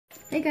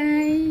Hey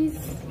guys!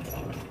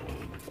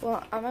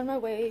 Well, I'm on my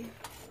way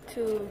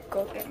to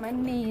go get my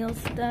nails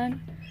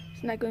done.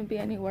 It's not going to be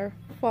anywhere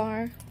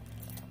far.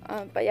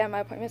 But yeah,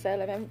 my appointment's at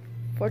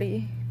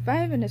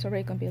 11:45 and it's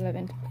already going to be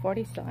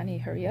 11:40, so I need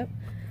to hurry up.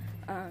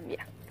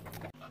 Yeah.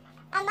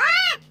 Mamá!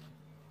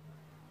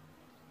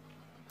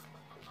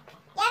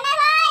 ¡Ya me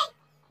voy!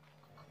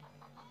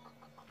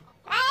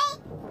 Bye.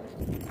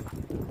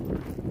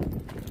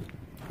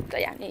 So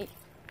yeah, I need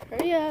to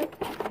hurry up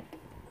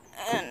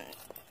and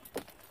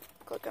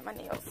go get my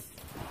nails.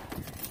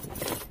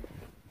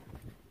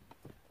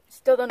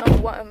 Still don't know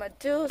what I'm gonna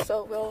do,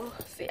 so we'll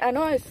see. I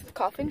know it's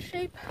coffin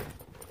shape.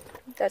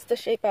 That's the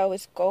shape I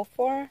always go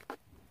for.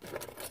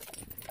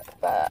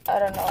 But I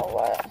don't know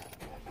what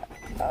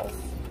else.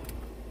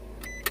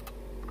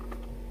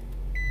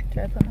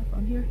 Should I put my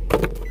phone here?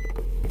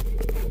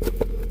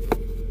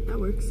 That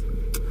works.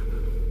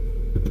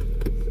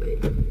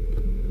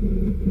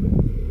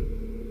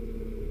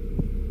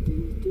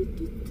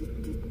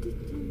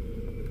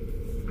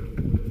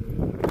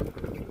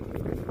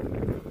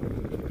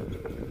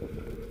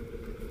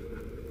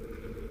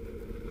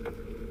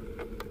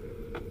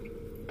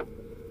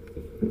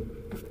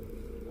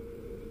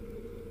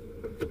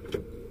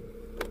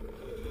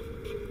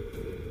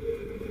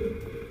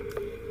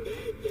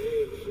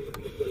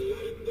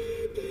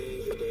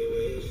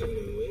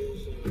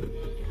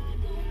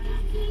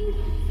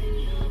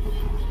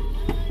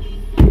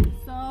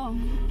 So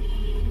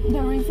yeah.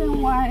 The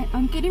reason why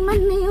I'm getting my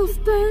nails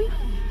done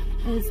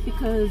is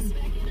because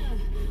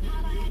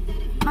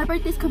my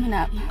birthday's coming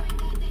up.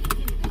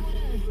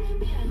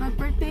 My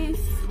birthday's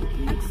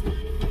next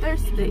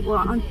Thursday. Well,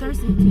 on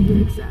Thursday to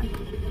be exact.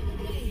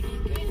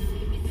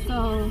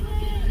 So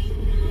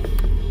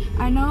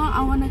I know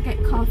I want to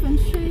get coffin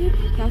shape.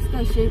 That's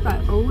the shape I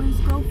always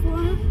go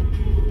for.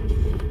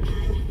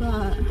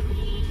 But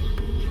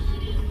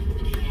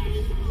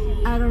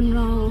I don't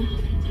know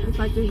if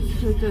I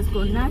should just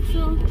go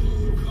natural.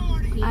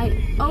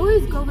 I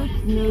always go with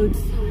nudes,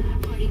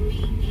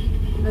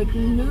 like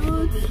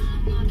nudes,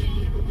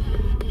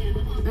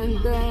 and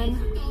then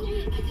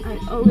I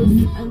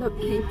always end up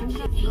painting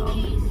them, so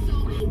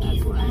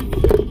that's why I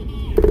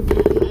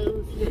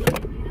was there.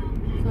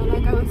 So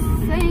like I was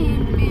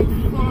saying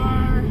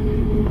before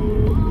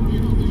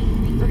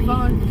the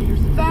phone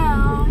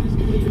fell,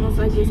 which most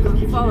likely is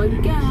gonna fall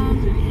again,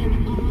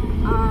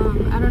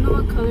 I don't know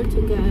what color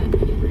to get.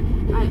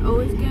 I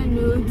always get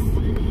nudes.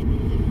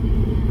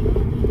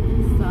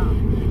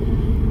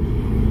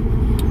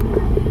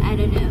 I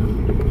don't know.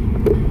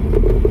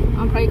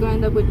 I'm probably gonna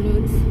end up with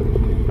nudes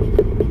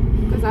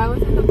because I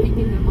always end up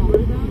painting them over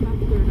them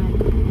after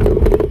like a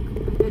week.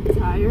 I get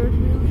tired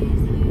really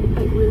easily,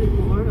 like really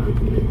bored of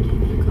like,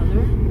 the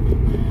color.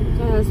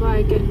 So that's why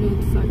I get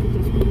nudes, so I can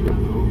just paint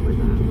them over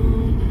them.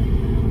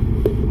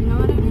 You know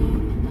what I mean?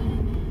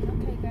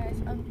 Okay guys,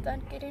 I'm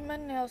done getting my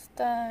nails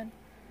done.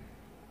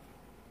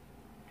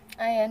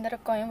 I ended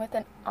up going with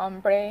an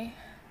ombre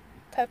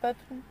type of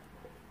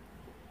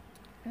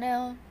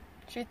nail.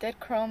 She did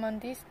chrome on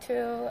these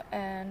two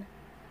and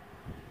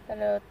the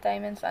little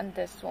diamonds on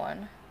this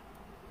one.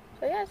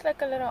 So yeah, it's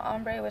like a little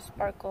ombre with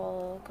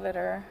sparkle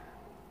glitter.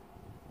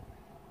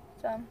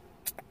 So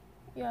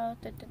yeah,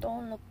 they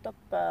don't look that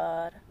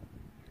bad.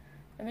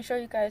 Let me show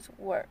you guys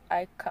where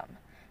I come.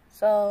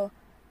 So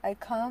I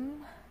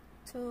come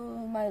to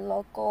my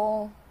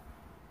local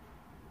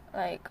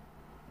like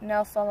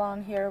nail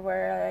salon here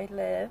where I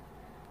live.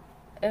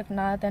 If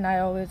not, then I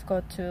always go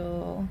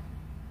to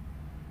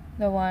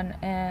the one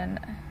in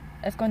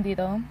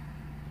Escondido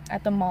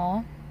at the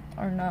mall,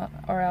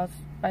 or else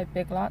by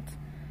Big Lots.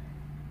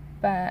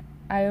 But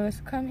I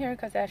always come here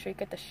because I actually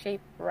get the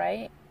shape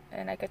right,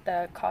 and I get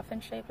the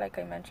coffin shape like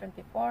I mentioned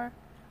before.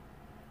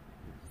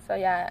 So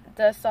yeah,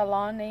 the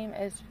salon name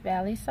is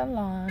Valley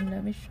Salon.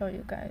 Let me show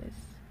you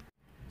guys.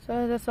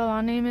 So the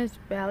salon name is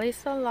Valley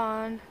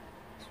Salon.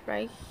 It's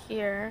right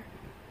here.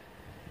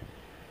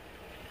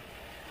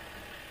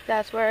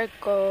 That's where I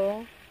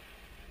go.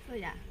 So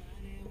yeah,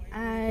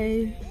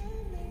 I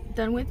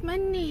done with my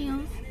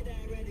nails.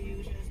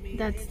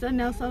 That's the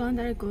nail salon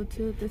that I go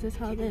to. This is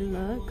how they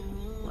look.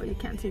 Well, you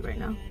can't see right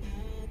now.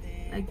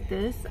 Like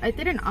this. I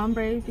did an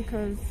ombre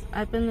because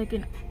I've been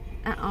looking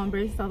at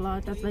ombres a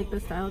lot. That's like the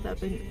style that I've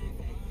been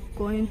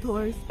going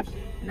towards,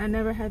 and I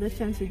never had the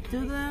chance to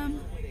do them.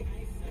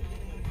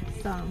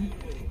 So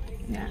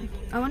yeah,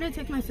 I want to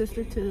take my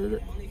sister to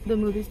the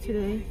movies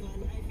today,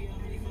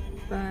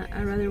 but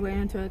I'd rather wait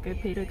until I get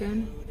paid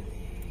again.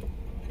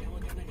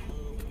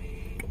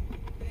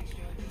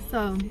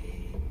 So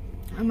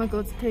I'm gonna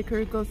go take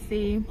her go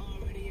see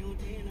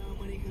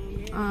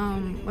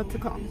what's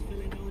it called,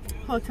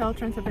 Hotel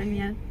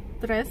Transylvania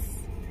 3.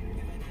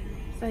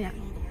 So yeah,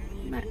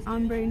 my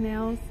ombre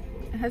nails.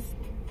 It has,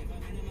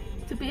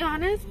 to be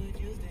honest,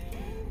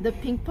 the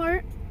pink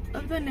part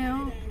of the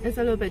nail is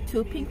a little bit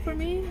too pink for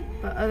me,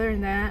 but other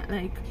than that,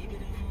 like,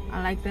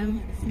 I like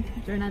them.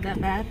 They're not that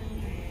bad.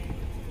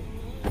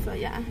 So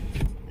yeah,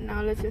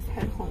 now let's just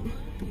head home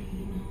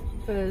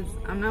because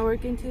I'm not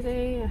working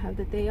today. I have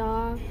the day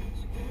off.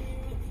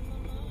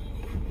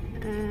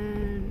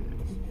 And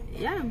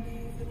yeah,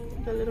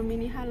 the little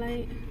mini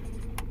highlight.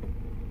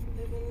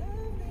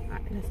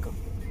 Alright, let's go.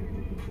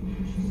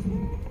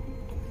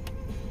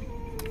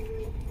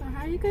 So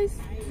how are you guys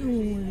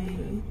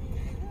doing?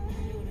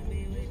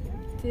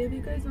 See if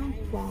you guys don't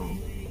fall.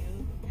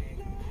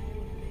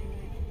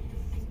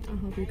 I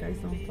hope you guys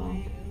don't fall.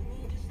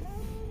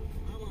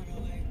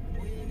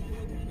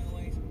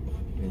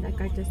 And that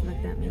guy just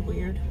looked at me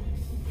weird.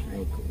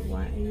 Like,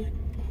 why?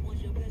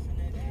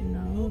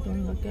 No,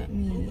 don't look at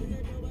me.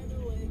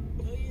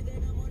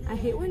 I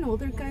hate when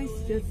older guys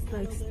just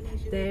like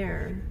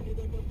stare.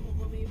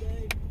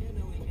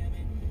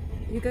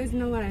 You guys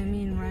know what I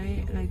mean,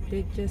 right? Like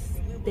they just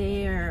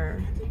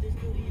stare.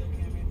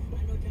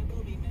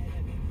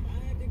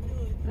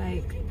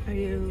 Like, are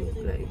you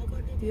like,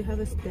 do you have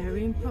a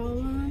staring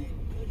problem?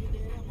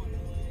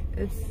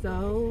 If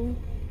so,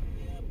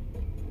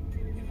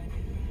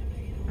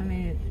 I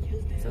mean,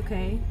 it's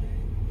okay.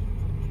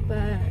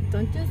 But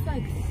don't just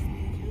like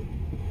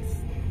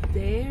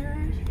stare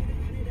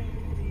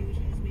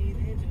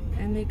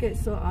and make it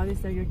so obvious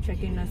that you're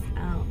checking us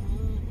out.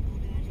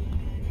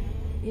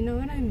 You know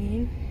what I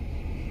mean?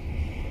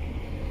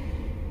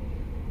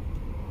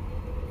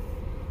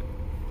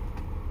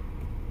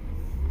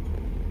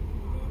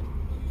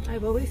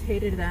 I've always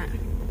hated that.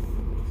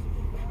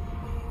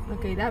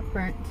 Okay, that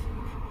burnt.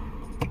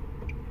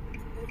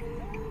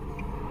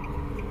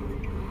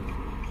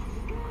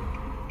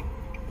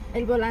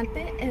 El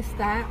volante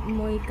está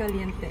muy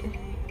caliente.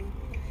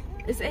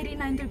 It's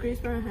 89 degrees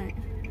Fahrenheit.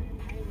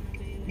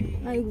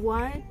 Like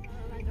what?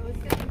 Like I was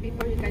saying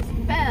before you guys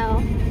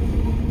fell.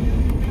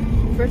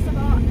 First of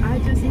all, I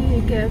just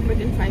need to get a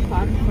freaking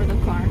tripod for the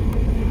car.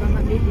 If I'm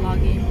gonna be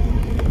vlogging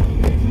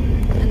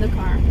in the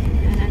car.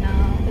 And I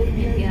know if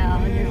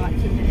Miguel, you're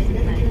watching this,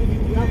 you're like,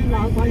 you'll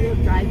vlog while you're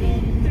driving.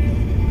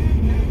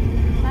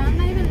 But I'm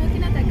not even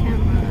looking at the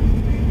camera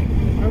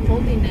or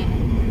holding it.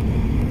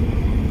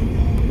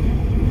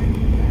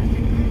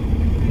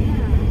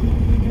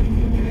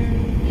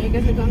 I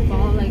guess we're gonna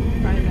fall like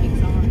probably like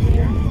somewhere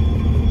here.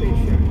 Pretty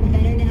sure.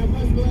 Better now,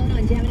 Post Malone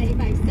on Jam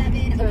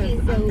 95.7. Okay,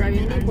 so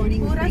Monday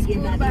morning we're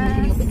thinking about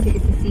looking open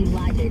tickets to see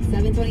Logic.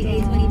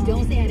 7/28/20.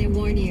 Don't say I didn't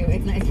warn you.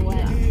 It's nice to watch.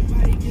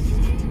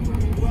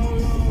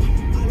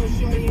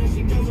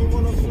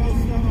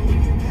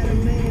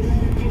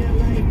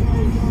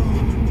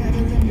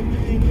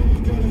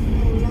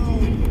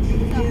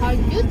 So how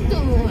you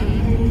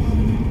doing?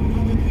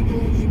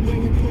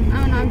 I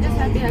don't know. I'm just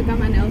happy I got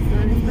my nails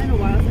done. It's been a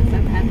while since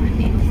I've had my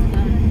nails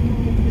done.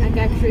 I can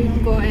actually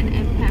go in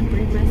and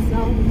pamper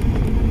myself.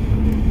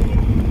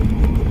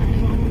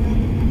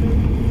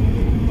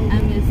 I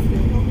miss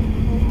it.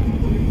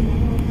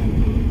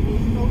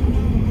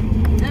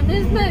 I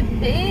miss my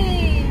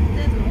babe.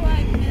 That's who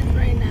I miss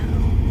right now.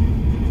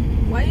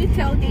 Why are you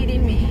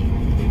tailgating me?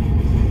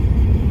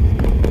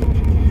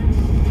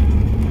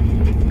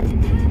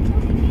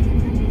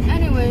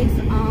 Anyways,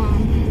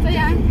 so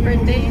yeah,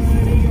 birthdays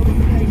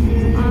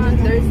on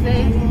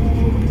Thursday,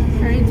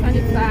 turning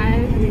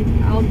 25.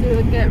 I'll do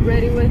a get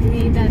ready with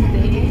me that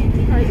day.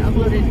 Probably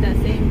upload it that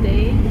same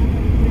day.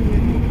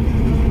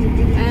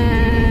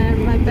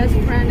 And my best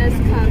friend is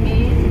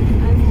coming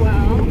as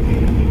well.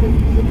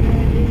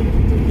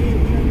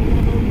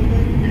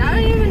 And I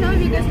don't even know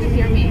if you guys can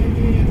hear me.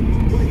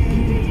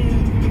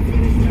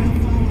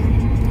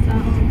 So,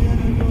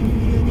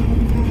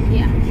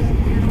 yeah.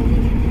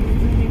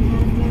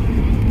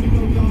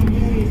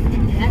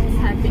 That's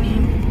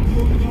happening.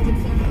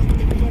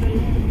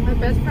 My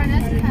best friend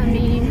is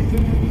coming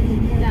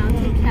down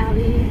to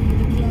Cali.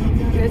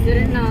 You guys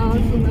didn't know,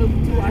 she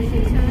moved to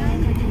Washington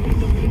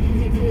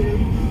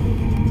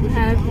to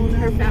have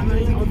her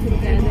family all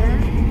together.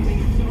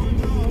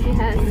 She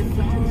has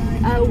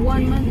a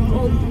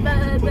 1-month-old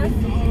baby.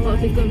 Well,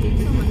 he's gonna be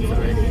 2 months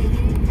already.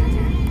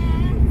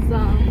 So,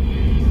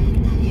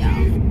 yeah.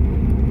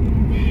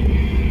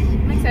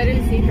 I'm excited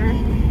to see her.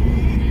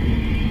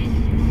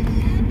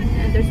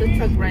 And there's a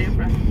truck right in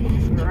front.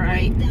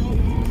 Right.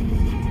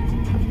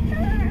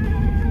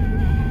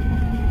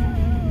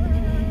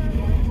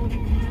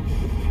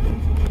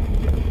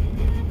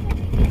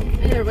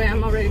 Either way,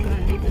 I'm already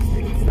gonna leave the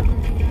street, so.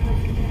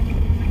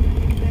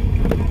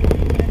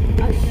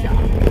 A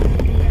shot.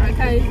 Alright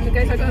guys, you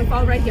guys are gonna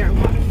fall right here.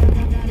 Watch.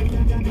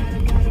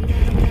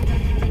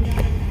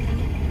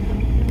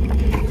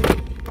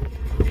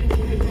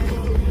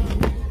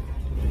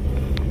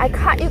 I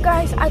caught you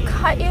guys, I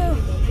caught you.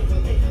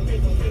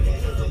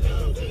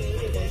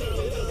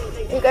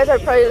 You guys are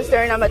probably just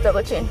staring at my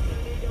double chin.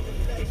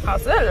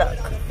 How's that look?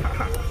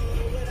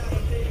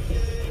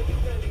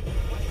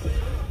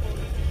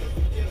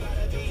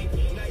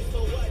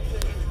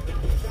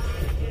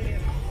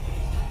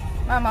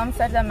 My mom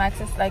said that Max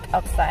is like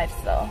upside,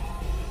 so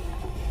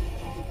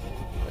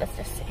let's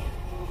just see.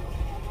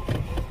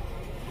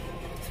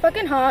 It's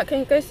fucking hot. Can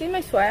you guys see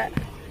my sweat?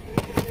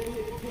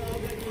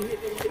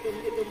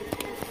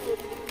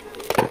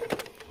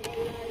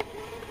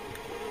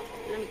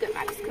 Let me get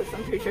Max because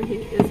I'm pretty sure he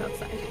is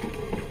outside.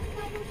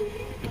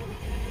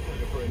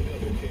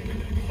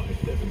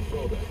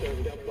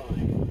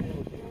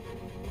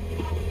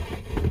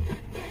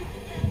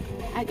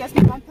 I guess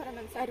my mom put them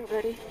inside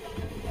already.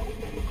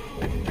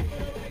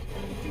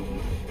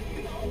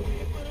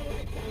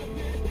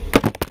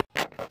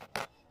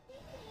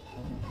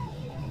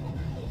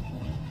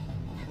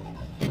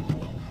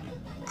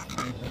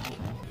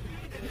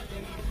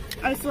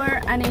 I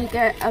swear I need to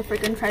get a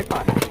freaking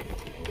tripod.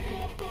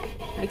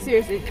 Like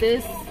seriously,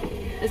 this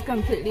is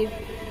completely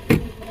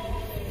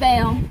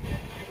fail.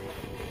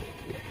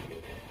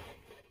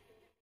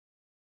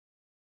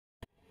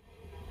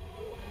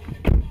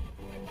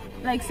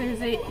 Like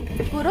seriously,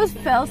 photos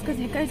fails because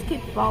you guys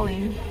keep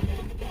falling.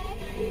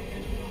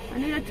 I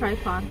need a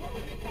tripod,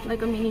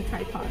 like a mini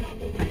tripod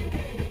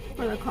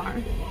for the car.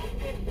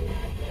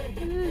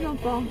 Don't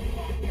fall.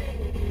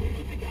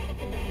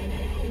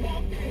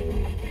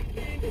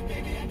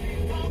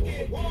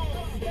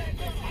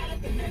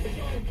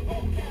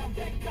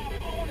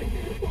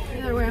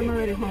 Either way, I'm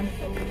already home.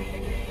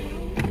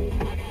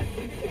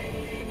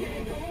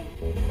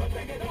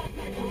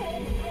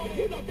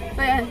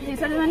 So yeah,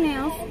 these are the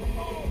nails.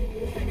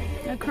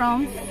 The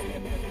chromes.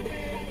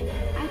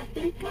 I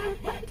think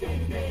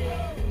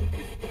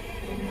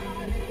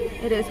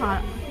it is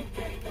hot.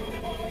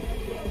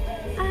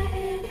 I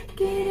am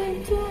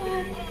getting too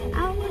hot.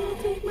 I wanna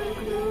take my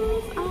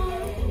clothes off.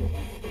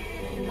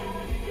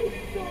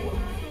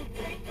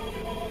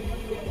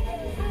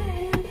 I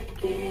am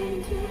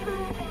getting too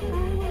hot. I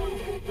wanna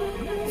take my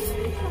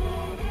clothes off.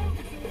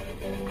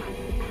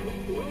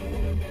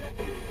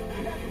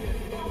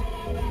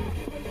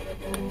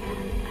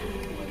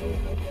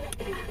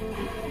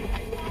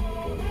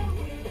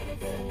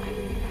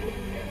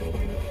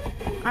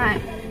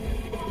 Alright,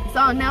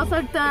 so nails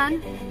are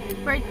done.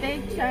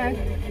 Birthday check.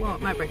 Well,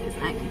 my birthday's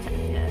not even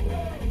checked yet.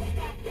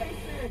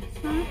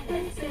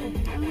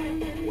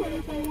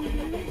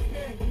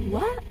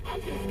 What?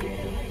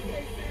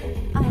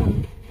 Oh.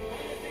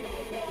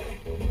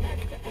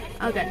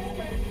 Okay.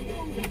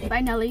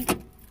 Finally.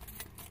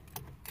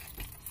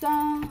 So,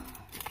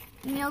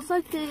 nails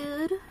are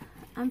good.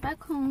 I'm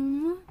back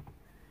home.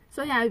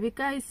 So yeah, if you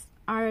guys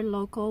are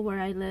local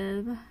where I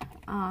live,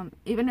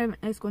 even in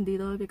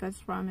Escondido, because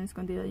from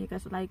Escondido you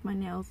guys like my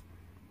nails,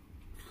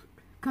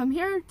 come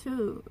here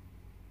to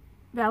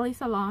Valley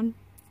Salon.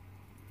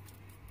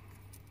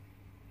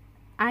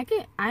 I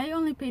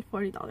only paid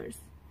 $40.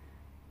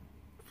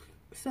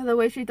 So the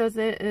way she does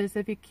it is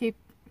if you keep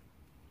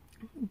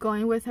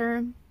going with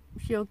her,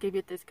 she'll give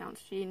you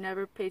discounts. She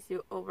never pays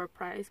you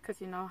overpriced,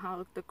 because you know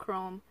how the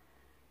chrome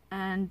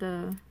and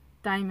the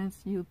diamonds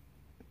you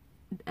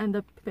end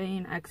up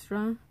paying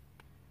extra.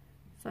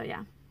 So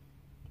yeah,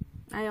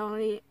 I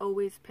only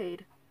always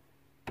paid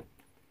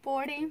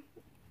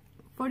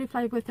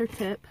 $45 with her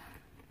tip.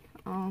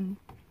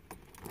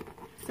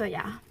 So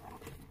yeah,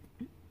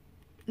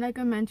 like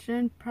I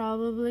mentioned,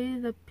 probably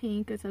the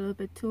pink is a little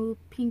bit too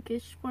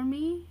pinkish for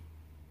me.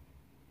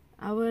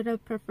 I would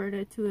have preferred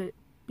it to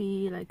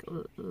be like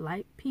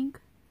light pink,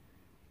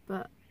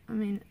 but I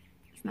mean,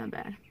 it's not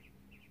bad.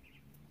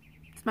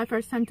 It's my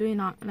first time doing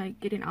like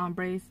getting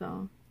ombre,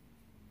 so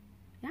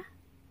yeah.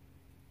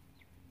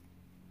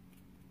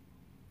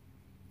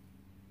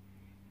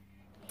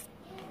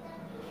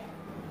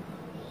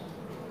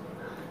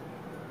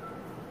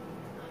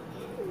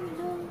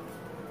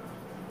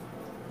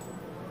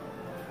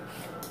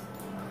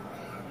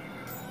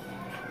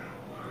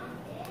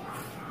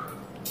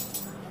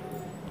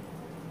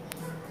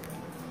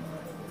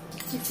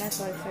 These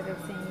guys are excited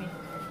seeing me.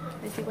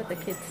 Let's see what the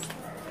kids. It's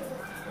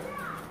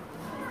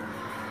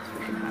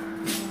freaking hot.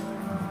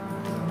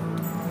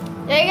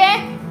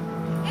 Again?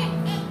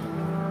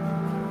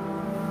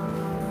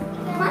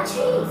 My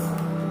cheese.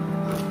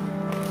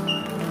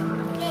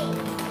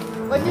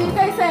 What do you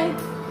guys say?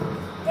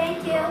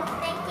 Thank you.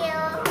 Thank you.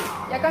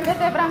 Ya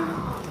cambiaste, Bram.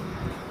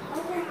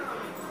 Okay.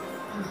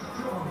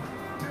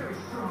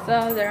 So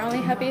they're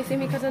only happy to see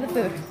me because of the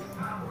food.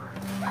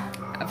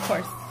 Of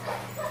course.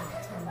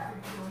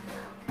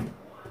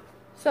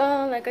 So,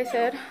 like I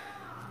said,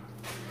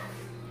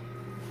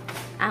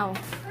 ow,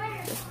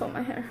 just pulled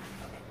my hair.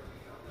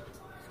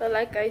 So,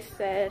 like I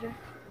said,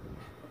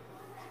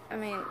 I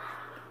mean,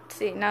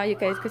 see, now you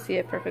guys can see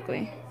it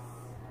perfectly.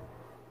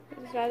 This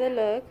is how they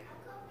look.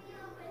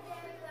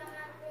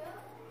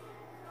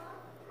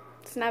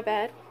 It's not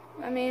bad.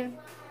 I mean,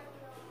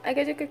 I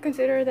guess you could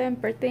consider them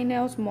birthday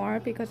nails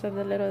more because of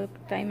the little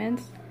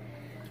diamonds.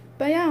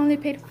 But yeah, I only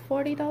paid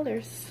 $40.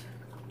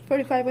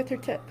 $45 with her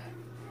tip.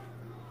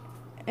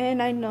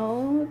 And I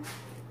know,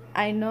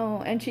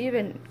 and she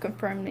even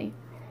confirmed me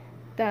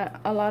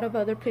that a lot of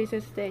other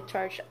places they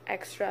charge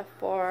extra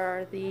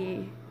for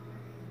the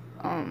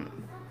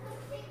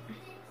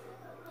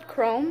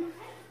chrome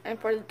and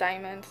for the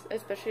diamonds,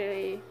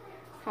 especially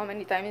how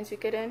many diamonds you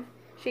get in.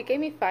 She gave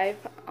me 5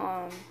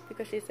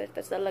 because she said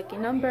that's a lucky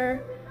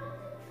number.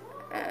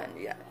 And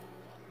yeah,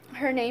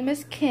 her name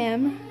is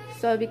Kim,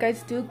 so if you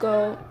guys do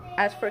go,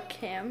 ask for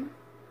Kim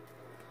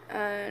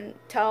and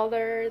tell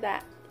her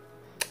that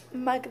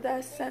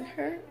Magda sent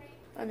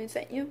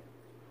you.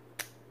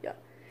 Yeah.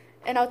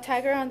 And I'll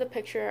tag her on the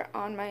picture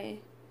on my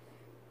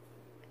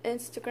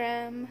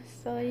Instagram.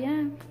 So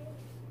yeah,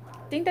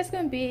 I think that's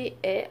gonna be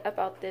it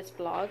about this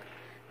vlog.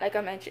 Like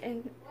I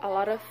mentioned, a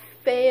lot of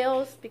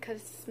fails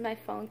because my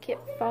phone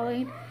kept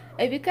falling.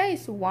 If you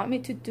guys want me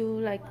to do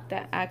like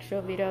the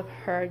actual video of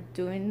her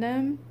doing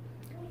them,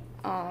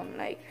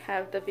 like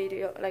have the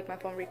video, like my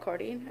phone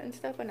recording and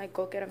stuff, and I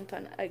go get them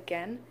done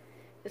again,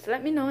 just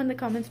let me know in the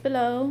comments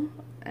below.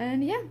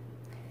 And yeah,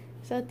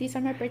 so these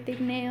are my birthday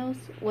nails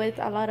with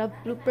a lot of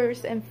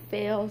bloopers and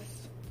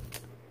fails.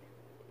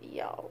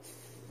 Y'all,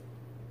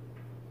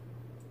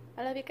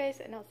 I love you guys,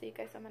 and I'll see you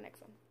guys on my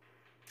next one.